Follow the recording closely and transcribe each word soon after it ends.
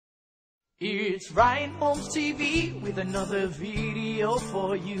It's Ryan Holmes TV with another video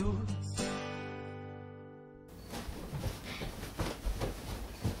for you.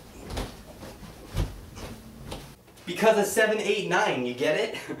 Because of 7, 8, 9, you get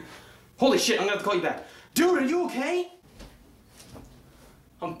it? Holy shit, I'm gonna have to call you back. Dude, are you okay?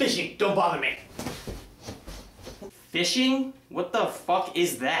 I'm fishing, don't bother me. Fishing? What the fuck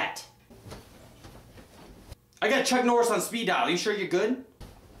is that? I got Chuck Norris on speed dial, you sure you're good?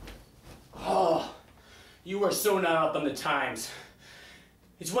 Oh, you are so not up on the times.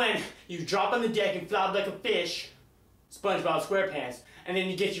 It's when you drop on the deck and flop like a fish, SpongeBob SquarePants, and then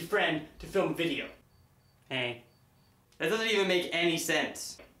you get your friend to film a video. Hey, that doesn't even make any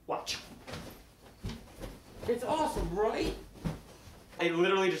sense. Watch. It's awesome, right? It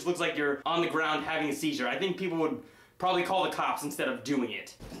literally just looks like you're on the ground having a seizure. I think people would probably call the cops instead of doing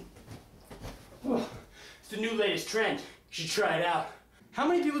it. It's the new latest trend. You should try it out. How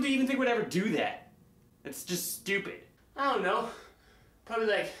many people do you even think would ever do that? It's just stupid. I don't know. Probably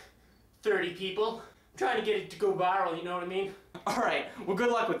like 30 people. I'm trying to get it to go viral, you know what I mean? Alright, well good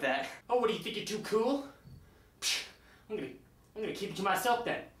luck with that. Oh, what do you think, you're too cool? Psh, I'm gonna keep it to myself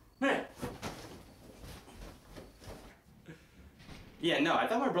then. Man. Yeah, no, I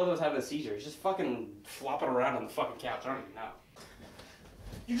thought my brother was having a seizure. He's just fucking flopping around on the fucking couch. I don't even know.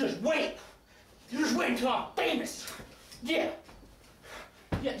 You just wait! You just wait until I'm famous! Yeah!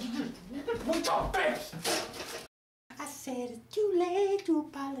 Yeah, you just wait till I'm famous! I said it's too late to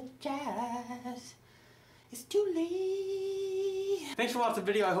apologize. It's too late. Thanks for watching the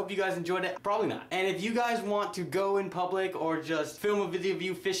video. I hope you guys enjoyed it. Probably not. And if you guys want to go in public or just film a video of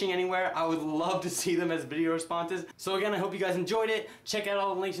you fishing anywhere, I would love to see them as video responses. So again, I hope you guys enjoyed it. Check out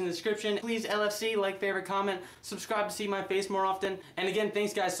all the links in the description. Please LFC, like, favorite, comment, subscribe to see my face more often. And again,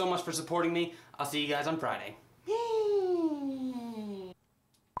 thanks guys so much for supporting me. I'll see you guys on Friday.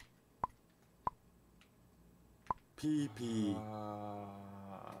 PP.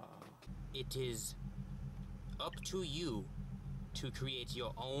 It is up to you to create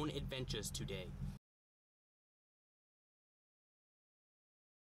your own adventures today.